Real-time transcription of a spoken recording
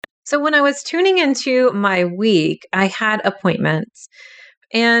So when I was tuning into my week, I had appointments,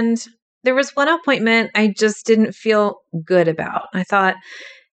 and there was one appointment I just didn't feel good about. I thought,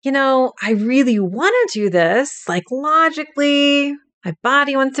 I really want to do this. Like logically, my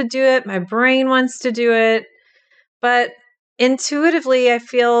body wants to do it, my brain wants to do it. But intuitively, I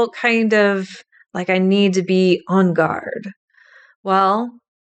feel kind of like I need to be on guard. Well,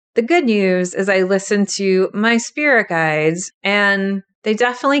 the good news is I listened to my spirit guides and they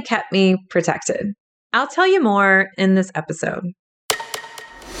definitely kept me protected. I'll tell you more in this episode.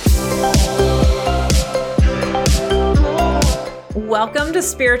 Welcome to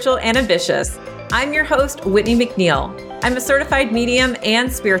Spiritual and Ambitious. I'm your host, Whitney McNeil. I'm a certified medium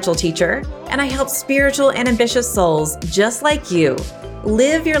and spiritual teacher, and I help spiritual and ambitious souls just like you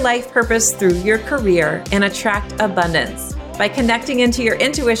live your life purpose through your career and attract abundance by connecting into your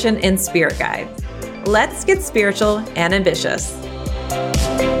intuition and spirit guides. Let's get spiritual and ambitious.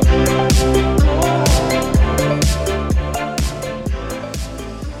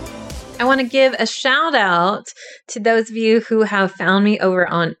 I want to give a shout out to those of you who have found me over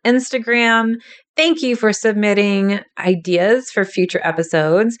on Instagram. Thank you for submitting ideas for future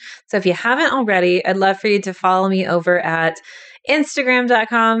episodes. So if you haven't already, I'd love for you to follow me over at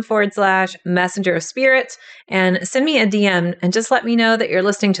Instagram.com/messenger of spirit and send me a DM and just let me know that you're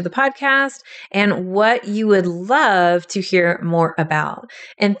listening to the podcast and what you would love to hear more about.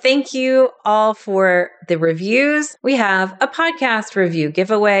 And thank you all for the reviews. We have a podcast review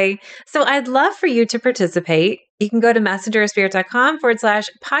giveaway. So I'd love for you to participate. You can go to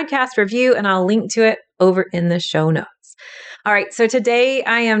messengerofspirit.com/podcast review and I'll link to it over in the show notes. All right. So today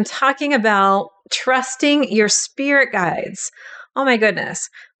I am talking about trusting your spirit guides. Oh my goodness.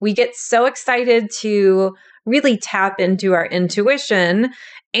 We get so excited to really tap into our intuition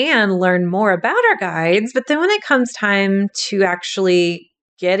and learn more about our guides. But then when it comes time to actually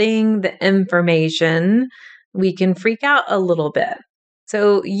getting the information, we can freak out a little bit.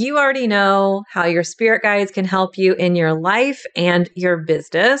 So you already know how your spirit guides can help you in your life and your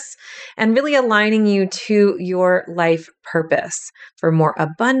business and really aligning you to your life purpose for more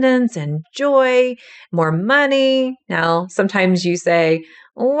abundance and joy, more money. Now, sometimes you say,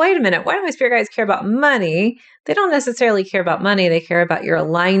 wait a minute, why do my spirit guides care about money? They don't necessarily care about money. They care about your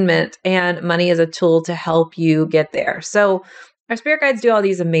alignment, and money is a tool to help you get there. So our spirit guides do all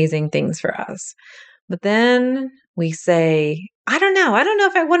these amazing things for us. But then we say, I don't know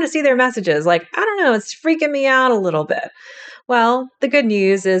if I want to see their messages. I don't know. It's freaking me out a little bit. Well, the good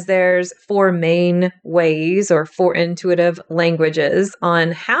news is there's 4 main ways or 4 intuitive languages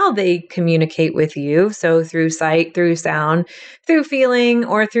on how they communicate with you. So through sight, through sound, through feeling,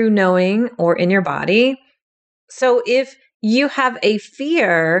 or through knowing, or in your body. So if you have a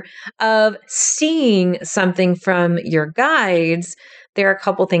fear of seeing something from your guides, there are a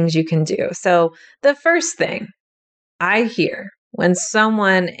couple things you can do. So the first thing I hear when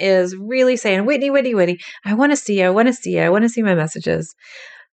someone is really saying, Whitney, I want to see my messages.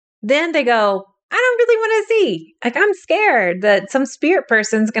 Then they go, I don't really want to see. I'm scared that some spirit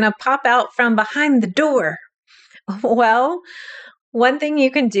person's going to pop out from behind the door. Well, one thing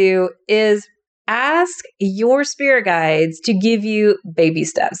you can do is ask your spirit guides to give you baby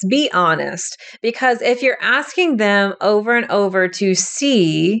steps. Be honest, because if you're asking them over and over to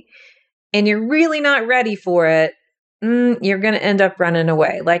see and you're really not ready for it, you're going to end up running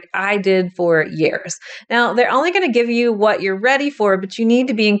away like I did for years. Now, they're only going to give you what you're ready for, but you need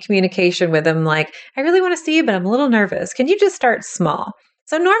to be in communication with them. I really want to see you, but I'm a little nervous. Can you just start small?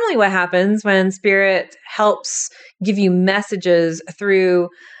 So normally what happens when spirit helps give you messages through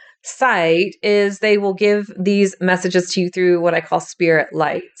sight is they will give these messages to you through what I call spirit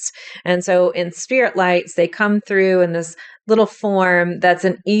lights. And so in spirit lights, they come through in this little form that's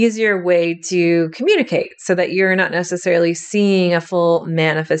an easier way to communicate so that you're not necessarily seeing a full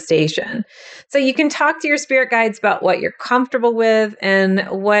manifestation. So you can talk to your spirit guides about what you're comfortable with and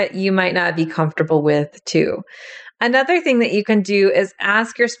what you might not be comfortable with too. Another thing that you can do is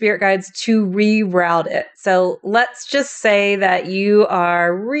ask your spirit guides to reroute it. So let's just say that you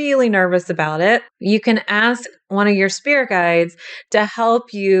are really nervous about it. You can ask one of your spirit guides to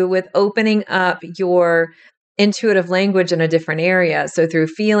help you with opening up your intuitive language in a different area. So through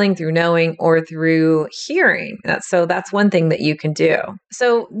feeling, through knowing, or through hearing. That's one thing that you can do.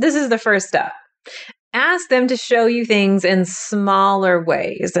 So this is the first step. Ask them to show you things in smaller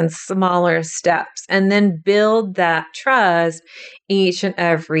ways and smaller steps, and then build that trust each and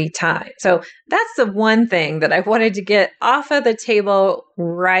every time. So that's the one thing that I wanted to get off of the table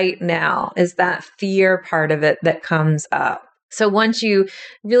right now is that fear part of it that comes up. So once you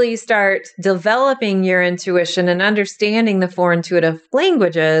really start developing your intuition and understanding the four intuitive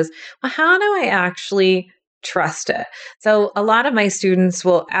languages, well, how do I actually trust it? So a lot of my students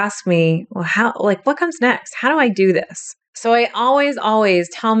will ask me, well, what comes next? How do I do this? So I always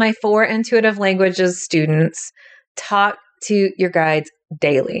tell my four intuitive languages students, talk to your guides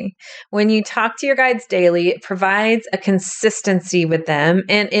daily. When you talk to your guides daily, it provides a consistency with them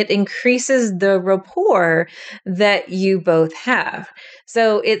and it increases the rapport that you both have.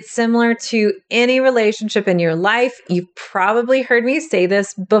 So it's similar to any relationship in your life. You've probably heard me say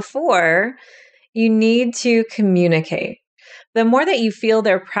this before. You need to communicate. The more that you feel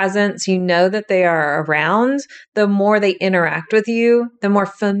their presence, you know that they are around, the more they interact with you, the more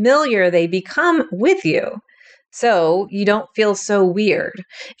familiar they become with you. So you don't feel so weird.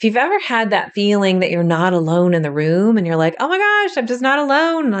 If you've ever had that feeling that you're not alone in the room and you're like, oh my gosh, I'm just not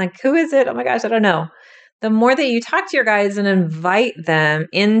alone. Like, who is it? Oh my gosh, I don't know. The more that you talk to your guides and invite them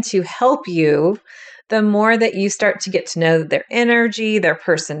in to help you, the more that you start to get to know their energy, their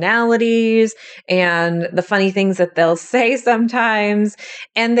personalities, and the funny things that they'll say sometimes,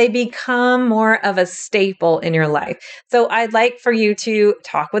 and they become more of a staple in your life. So I'd like for you to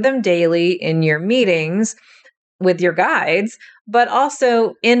talk with them daily in your meetings with your guides, but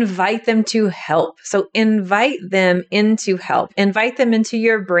also invite them to help. So invite them into help, invite them into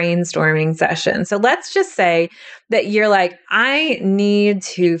your brainstorming session. So let's just say that you're like, I need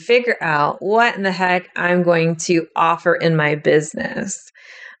to figure out what in the heck I'm going to offer in my business.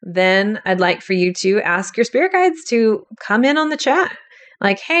 Then I'd like for you to ask your spirit guides to come in on the chat.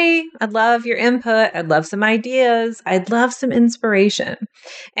 Like, hey, I'd love your input. I'd love some ideas. I'd love some inspiration.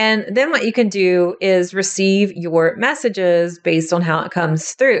 And then what you can do is receive your messages based on how it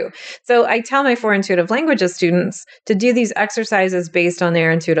comes through. So I tell my four intuitive languages students to do these exercises based on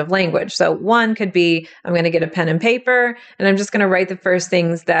their intuitive language. So one could be, I'm going to get a pen and paper, and I'm just going to write the first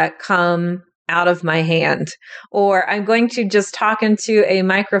things that come out of my hand. Or I'm going to just talk into a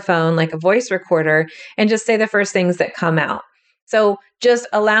microphone, like a voice recorder, and just say the first things that come out. So just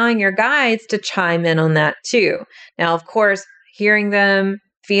allowing your guides to chime in on that too. Now, of course, hearing them,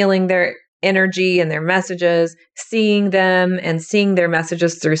 feeling their energy and their messages, seeing them and seeing their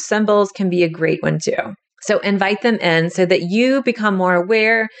messages through symbols can be a great one too. So invite them in so that you become more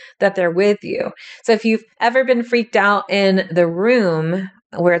aware that they're with you. So if you've ever been freaked out in the room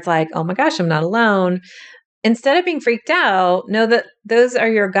where it's like, oh my gosh, I'm not alone, instead of being freaked out, know that those are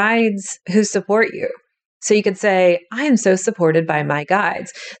your guides who support you. So you could say, I am so supported by my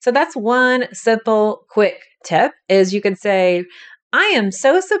guides. So that's one simple, quick tip is you could say, I am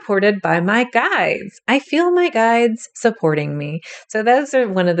so supported by my guides. I feel my guides supporting me. So those are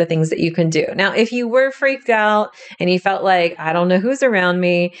one of the things that you can do. Now, if you were freaked out and you felt like, I don't know who's around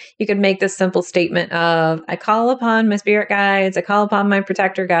me, you could make this simple statement of, I call upon my spirit guides, I call upon my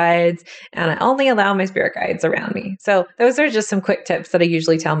protector guides, and I only allow my spirit guides around me. So those are just some quick tips that I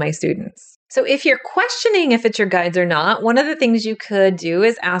usually tell my students. So if you're questioning if it's your guides or not, one of the things you could do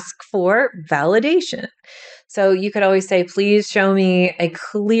is ask for validation. So you could always say, please show me a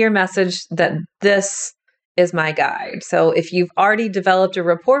clear message that this is my guide. So if you've already developed a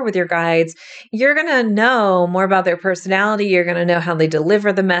rapport with your guides, you're going to know more about their personality. You're going to know how they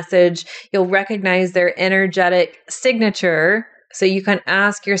deliver the message. You'll recognize their energetic signature. So you can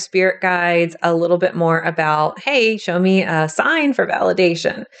ask your spirit guides a little bit more about, hey, show me a sign for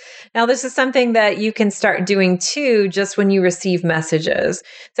validation. Now, this is something that you can start doing too, just when you receive messages.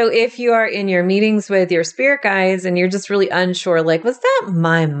 So if you are in your meetings with your spirit guides and you're just really unsure, like, was that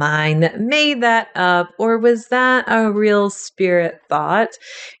my mind that made that up? Or was that a real spirit thought?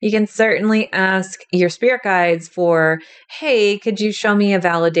 You can certainly ask your spirit guides for, hey, could you show me a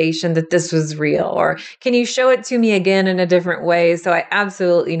validation that this was real? Or can you show it to me again in a different way? So I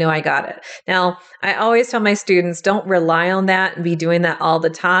absolutely know I got it. Now, I always tell my students, don't rely on that and be doing that all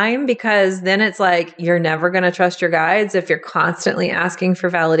the time, because then it's like, you're never going to trust your guides if you're constantly asking for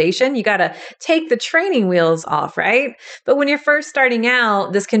validation. You got to take the training wheels off, right? But when you're first starting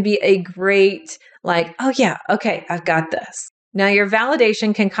out, this can be a great, like, oh yeah, okay, I've got this. Now, your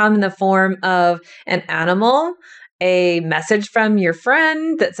validation can come in the form of an animal, a message from your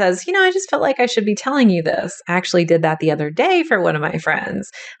friend that says, I just felt like I should be telling you this. I actually did that the other day for one of my friends.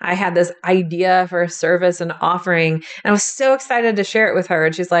 I had this idea for a service and offering, and I was so excited to share it with her.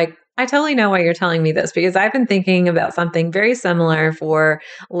 And she's like, I totally know why you're telling me this, because I've been thinking about something very similar for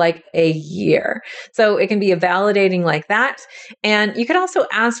like a year. So it can be a validating like that. And you could also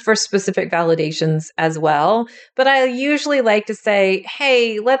ask for specific validations as well. But I usually like to say,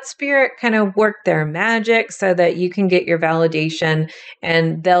 hey, let spirit kind of work their magic so that you can get your validation,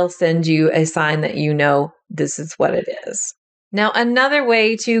 and they'll send you a sign that this is what it is. Now, another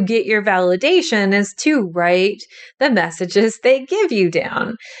way to get your validation is to write the messages they give you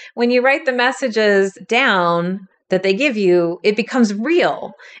down. When you write the messages down that they give you, it becomes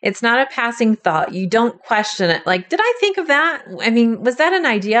real. It's not a passing thought. You don't question it. Like, did I think of that? I mean, was that an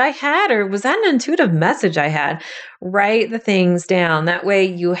idea I had, or was that an intuitive message I had? Write the things down. That way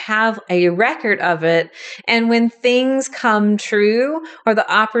you have a record of it. And when things come true or the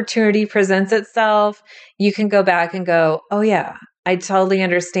opportunity presents itself, you can go back and go, oh yeah, I totally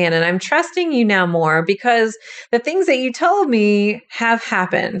understand. And I'm trusting you now more because the things that you told me have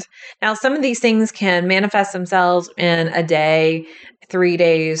happened. Now, some of these things can manifest themselves in a day, 3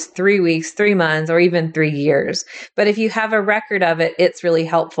 days, 3 weeks, 3 months, or even 3 years. But if you have a record of it, it's really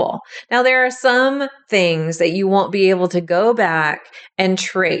helpful. Now, there are some things that you won't be able to go back and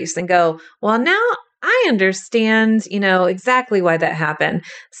trace and go, well, now I understand, exactly why that happened.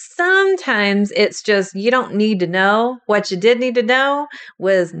 Sometimes it's just you don't need to know. What you did need to know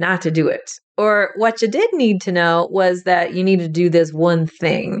was not to do it. Or what you did need to know was that you need to do this one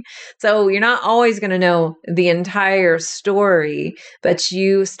thing. So you're not always going to know the entire story, but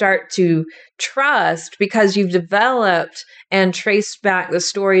you start to trust because you've developed and traced back the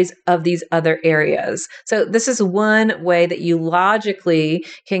stories of these other areas. So this is one way that you logically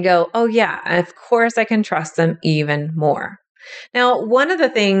can go, oh yeah, of course I can trust them even more. Now, one of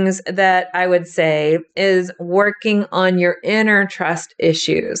the things that I would say is working on your inner trust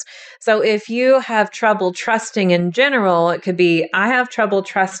issues. So if you have trouble trusting in general, it could be, I have trouble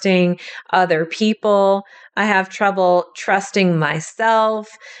trusting other people. I have trouble trusting myself.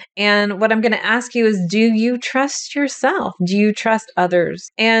 And what I'm going to ask you is, do you trust yourself? Do you trust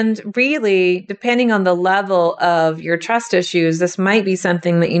others? And really, depending on the level of your trust issues, this might be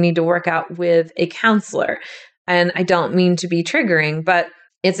something that you need to work out with a counselor. And I don't mean to be triggering, but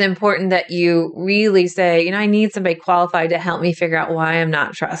it's important that you really say, I need somebody qualified to help me figure out why I'm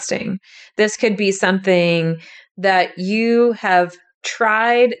not trusting. This could be something that you have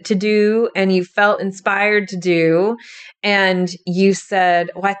tried to do and you felt inspired to do. And you said,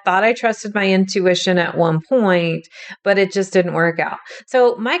 I thought I trusted my intuition at one point, but it just didn't work out.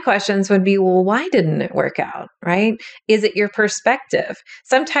 So my questions would be, well, why didn't it work out? Right? Is it your perspective?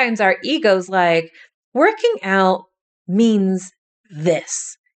 Sometimes our ego's like, working out means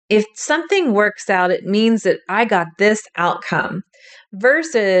this. If something works out, it means that I got this outcome.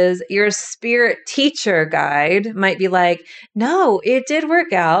 Versus your spirit teacher guide might be like, no, it did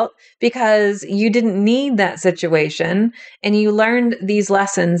work out because you didn't need that situation and you learned these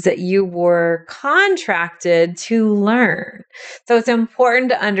lessons that you were contracted to learn. So it's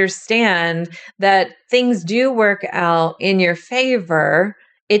important to understand that things do work out in your favor.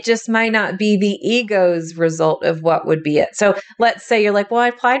 It just might not be the ego's result of what would be it. So let's say you're like, well, I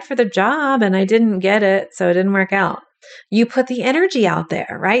applied for the job and I didn't get it, so it didn't work out. You put the energy out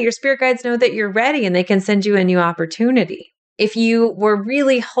there, right? Your spirit guides know that you're ready and they can send you a new opportunity. If you were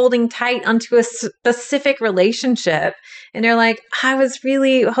really holding tight onto a specific relationship and they're like, I was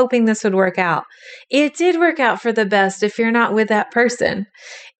really hoping this would work out. It did work out for the best if you're not with that person.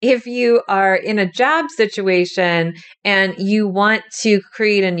 If you are in a job situation and you want to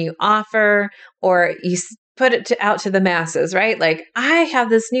create a new offer or you put it out to the masses, right? Like, I have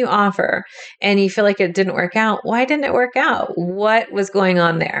this new offer and you feel like it didn't work out. Why didn't it work out? What was going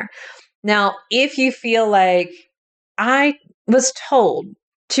on there? Now, if you feel like I was told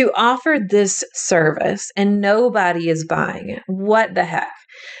to offer this service and nobody is buying it, what the heck?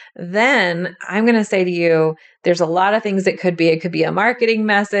 Then I'm going to say to you, there's a lot of things it could be. It could be a marketing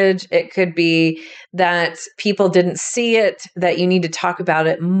message. It could be that people didn't see it, that you need to talk about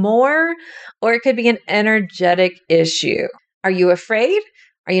it more, or it could be an energetic issue. Are you afraid?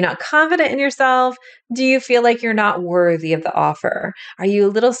 Are you not confident in yourself? Do you feel like you're not worthy of the offer? Are you a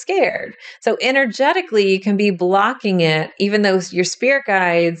little scared? So energetically, you can be blocking it, even though your spirit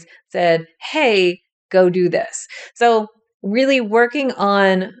guides said, hey, go do this. So really working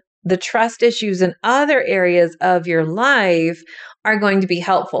on the trust issues in other areas of your life are going to be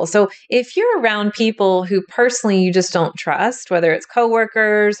helpful. So if you're around people who personally you just don't trust, whether it's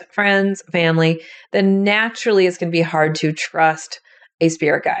coworkers, friends, family, then naturally it's going to be hard to trust a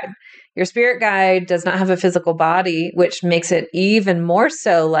spirit guide. Your spirit guide does not have a physical body, which makes it even more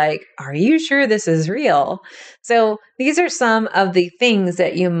so like, are you sure this is real? So these are some of the things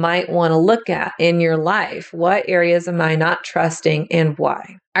that you might want to look at in your life. What areas am I not trusting and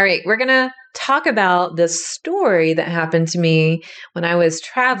why? All right, we're going to talk about this story that happened to me when I was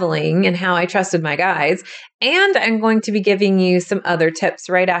traveling and how I trusted my guides. And I'm going to be giving you some other tips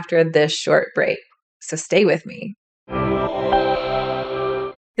right after this short break. So stay with me.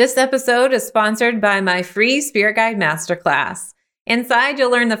 This episode is sponsored by my free Spirit Guide Masterclass. Inside,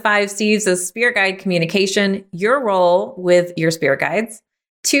 you'll learn the 5 C's of Spirit Guide communication, your role with your Spirit Guides,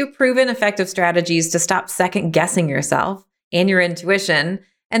 2 proven effective strategies to stop second guessing yourself and your intuition,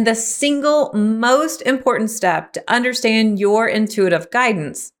 and the single most important step to understand your intuitive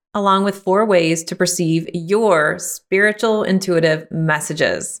guidance, along with 4 ways to perceive your spiritual intuitive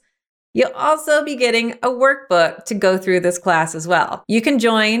messages. You'll also be getting a workbook to go through this class as well. You can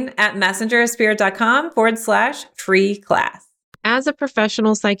join at messengerofspirit.com/free class. As a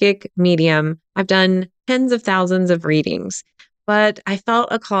professional psychic medium, I've done tens of thousands of readings, but I felt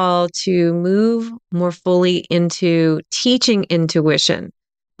a call to move more fully into teaching intuition.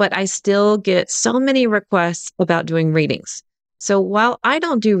 But I still get so many requests about doing readings. So while I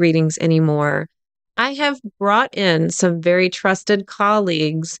don't do readings anymore, I have brought in some very trusted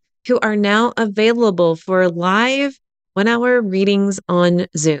colleagues who are now available for live 1-hour readings on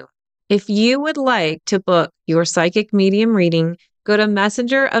Zoom. If you would like to book your psychic medium reading, go to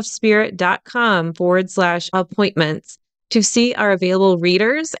messengerofspirit.com/appointments to see our available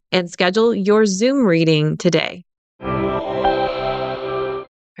readers and schedule your Zoom reading today. All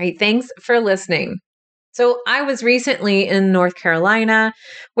right, thanks for listening. So I was recently in North Carolina,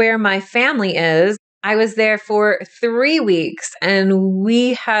 where my family is. I was there for 3 weeks and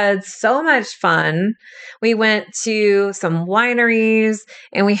we had so much fun. We went to some wineries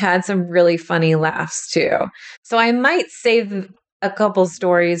and we had some really funny laughs too. So I might save a couple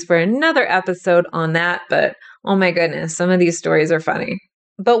stories for another episode on that, but oh my goodness, some of these stories are funny.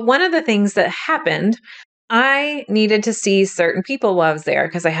 But one of the things that happened, I needed to see certain people while I was there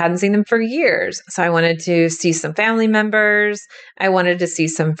because I hadn't seen them for years. So I wanted to see some family members. I wanted to see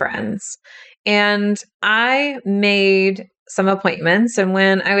some friends. And I made some appointments. And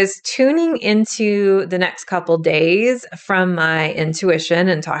when I was tuning into the next couple days from my intuition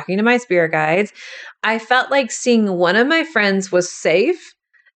and talking to my spirit guides, I felt like seeing one of my friends was safe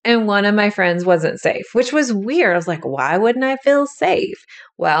and one of my friends wasn't safe, which was weird. I was like, why wouldn't I feel safe?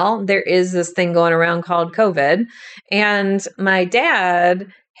 Well, there is this thing going around called COVID. And my dad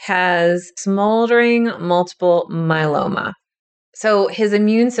has smoldering multiple myeloma. So his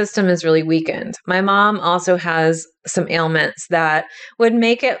immune system is really weakened. My mom also has some ailments that would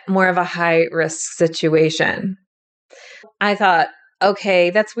make it more of a high risk situation. I thought, okay,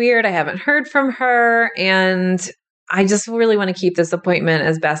 that's weird. I haven't heard from her. And I just really want to keep this appointment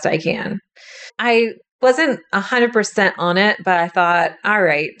as best I can. I wasn't 100% on it, but I thought, all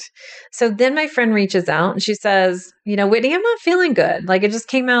right. So then my friend reaches out and she says, Whitney, I'm not feeling good. Like it just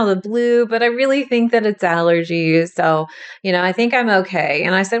came out of the blue, but I really think that it's allergies. So, I think I'm okay.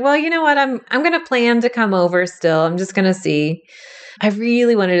 And I said, well, you know what? I'm going to plan to come over still. I'm just going to see. I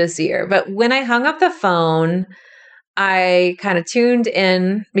really wanted to see her. But when I hung up the phone, I kind of tuned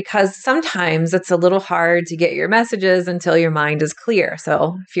in because sometimes it's a little hard to get your messages until your mind is clear.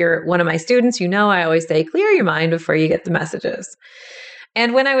 So if you're one of my students, I always say, clear your mind before you get the messages.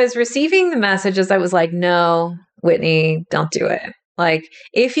 And when I was receiving the messages, I was like, no, Whitney, don't do it. Like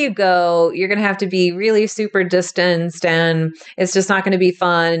if you go, you're going to have to be really super distanced and it's just not going to be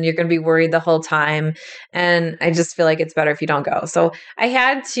fun. And you're going to be worried the whole time. And I just feel like it's better if you don't go. So I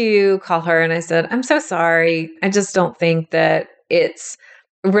had to call her and I said, I'm so sorry. I just don't think that it's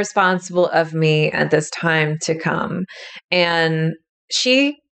responsible of me at this time to come. And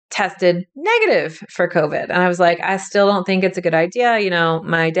she tested negative for COVID. And I was like, I still don't think it's a good idea.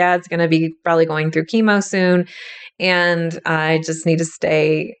 My dad's going to be probably going through chemo soon. And I just need to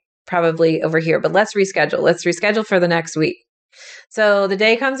stay probably over here, but let's reschedule. Let's reschedule for the next week. So the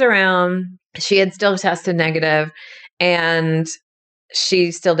day comes around, she had still tested negative and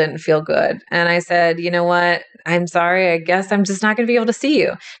she still didn't feel good. And I said, you know what? I'm sorry. I guess I'm just not going to be able to see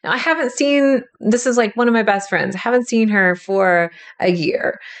you. Now, this is like one of my best friends. I haven't seen her for a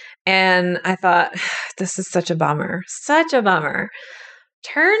year. And I thought, this is such a bummer, such a bummer.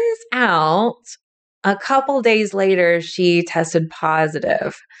 Turns out a couple days later, she tested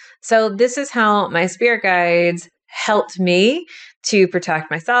positive. So this is how my spirit guides helped me to protect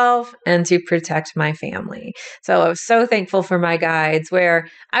myself and to protect my family. So I was so thankful for my guides where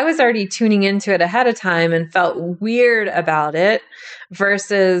I was already tuning into it ahead of time and felt weird about it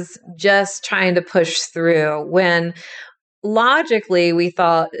versus just trying to push through when logically we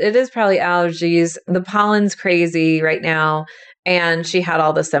thought it is probably allergies. The pollen's crazy right now. And she had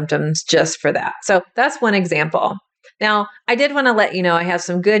all the symptoms just for that. So that's one example. Now, I did want to let you know I have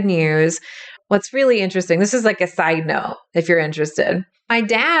some good news. What's really interesting, this is like a side note if you're interested. My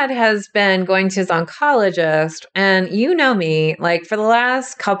dad has been going to his oncologist, and me, like for the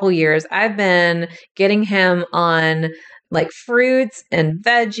last couple years, I've been getting him on like fruits and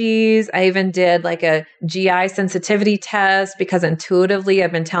veggies. I even did like a GI sensitivity test because intuitively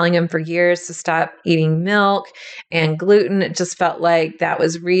I've been telling him for years to stop eating milk and gluten. It just felt like that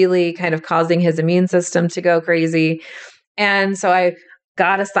was really kind of causing his immune system to go crazy. And so I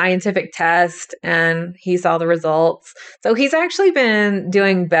got a scientific test and he saw the results. So he's actually been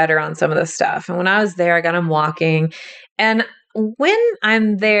doing better on some of this stuff. And when I was there, I got him walking. And when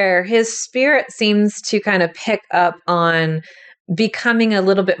I'm there, his spirit seems to kind of pick up on becoming a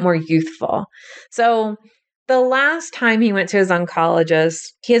little bit more youthful. So the last time he went to his oncologist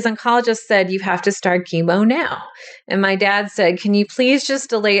said, you have to start chemo now. And my dad said, can you please just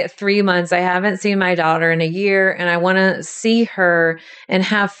delay it 3 months? I haven't seen my daughter in a year and I want to see her and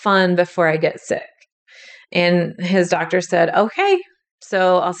have fun before I get sick. And his doctor said, okay,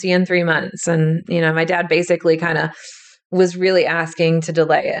 so I'll see you in 3 months. And, my dad basically kind of was really asking to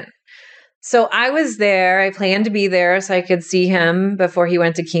delay it. So I was there. I planned to be there so I could see him before he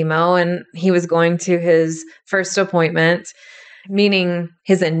went to chemo. And he was going to his first appointment, meaning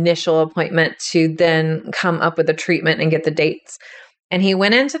his initial appointment to then come up with a treatment and get the dates. And he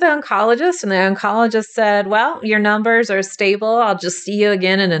went into the oncologist and the oncologist said, well, your numbers are stable. I'll just see you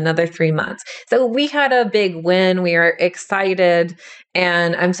again in another 3 months. So we had a big win. We are excited.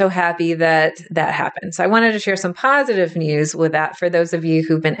 And I'm so happy that that happened. So I wanted to share some positive news with that for those of you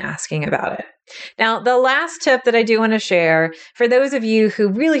who've been asking about it. Now, the last tip that I do want to share for those of you who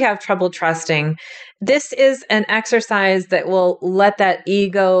really have trouble trusting, this is an exercise that will let that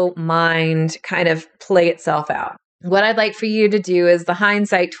ego mind kind of play itself out. What I'd like for you to do is the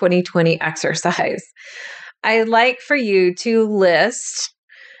hindsight 2020 exercise. I'd like for you to list,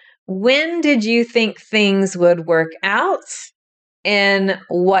 when did you think things would work out and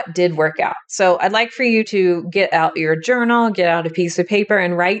what did work out? So I'd like for you to get out your journal, get out a piece of paper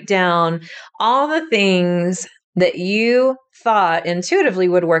and write down all the things that you thought intuitively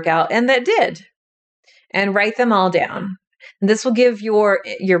would work out and that did, and write them all down. And this will give your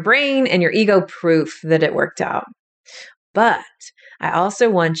brain and your ego proof that it worked out. But I also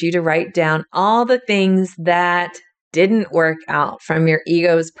want you to write down all the things that didn't work out from your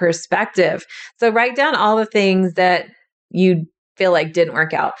ego's perspective. So write down all the things that you feel like didn't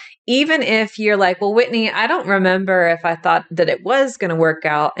work out. Even if you're like, well, Whitney, I don't remember if I thought that it was going to work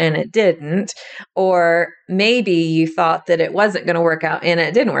out and it didn't. Or maybe you thought that it wasn't going to work out and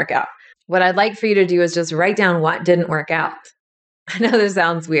it didn't work out. What I'd like for you to do is just write down what didn't work out. I know this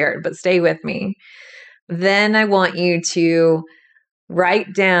sounds weird, but stay with me. Then I want you to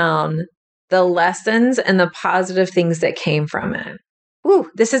write down the lessons and the positive things that came from it. Ooh,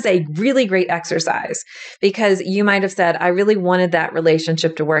 this is a really great exercise because you might have said, I really wanted that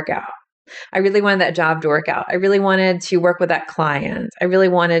relationship to work out. I really wanted that job to work out. I really wanted to work with that client. I really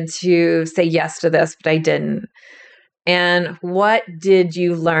wanted to say yes to this, but I didn't. And what did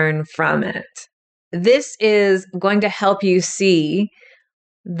you learn from it? This is going to help you see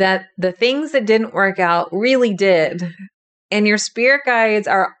that the things that didn't work out really did. And your spirit guides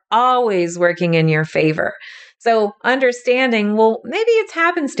are always working in your favor. So understanding, well, maybe it's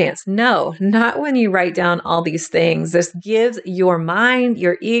happenstance. No, not when you write down all these things. This gives your mind,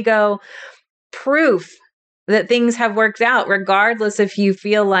 your ego, proof that things have worked out, regardless if you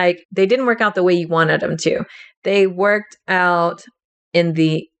feel like they didn't work out the way you wanted them to. They worked out in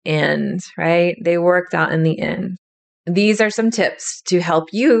the end, right? They worked out in the end. These are some tips to help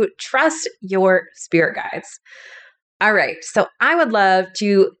you trust your spirit guides. All right. So I would love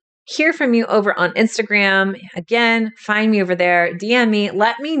to hear from you over on Instagram. Again, find me over there, DM me,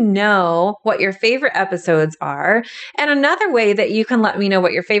 let me know what your favorite episodes are. And another way that you can let me know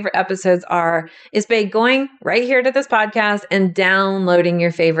what your favorite episodes are is by going right here to this podcast and downloading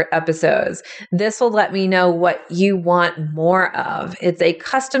your favorite episodes. This will let me know what you want more of. It's a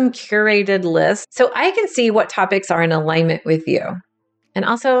custom curated list so I can see what topics are in alignment with you. And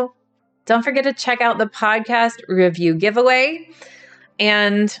also, don't forget to check out the podcast review giveaway.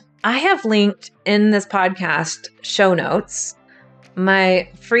 And I have linked in this podcast show notes my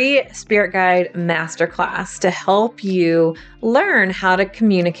free Spirit Guide Masterclass to help you learn how to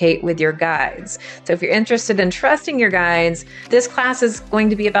communicate with your guides. So if you're interested in trusting your guides, this class is going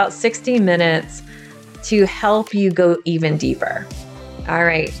to be about 60 minutes to help you go even deeper. All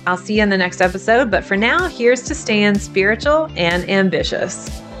right, I'll see you in the next episode. But for now, here's to staying spiritual and ambitious.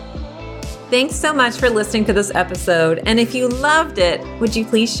 Thanks so much for listening to this episode. And if you loved it, would you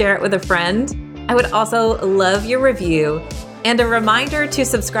please share it with a friend? I would also love your review and a reminder to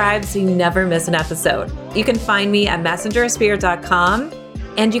subscribe so you never miss an episode. You can find me at messengerspirit.com,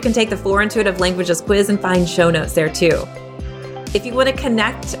 and you can take the 4 Intuitive Languages quiz and find show notes there too. If you want to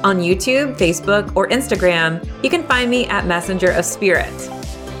connect on YouTube, Facebook, or Instagram, you can find me at Messenger of Spirit.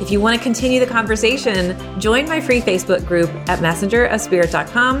 If you want to continue the conversation, join my free Facebook group at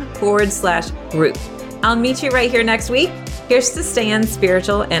messengerofspirit.com/group. I'll meet you right here next week. Here's to staying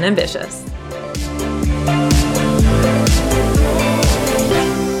spiritual and ambitious.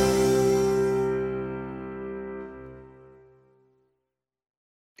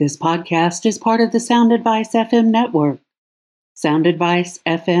 This podcast is part of the Sound Advice FM network. Sound Advice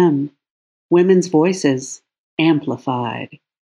FM. Women's voices amplified.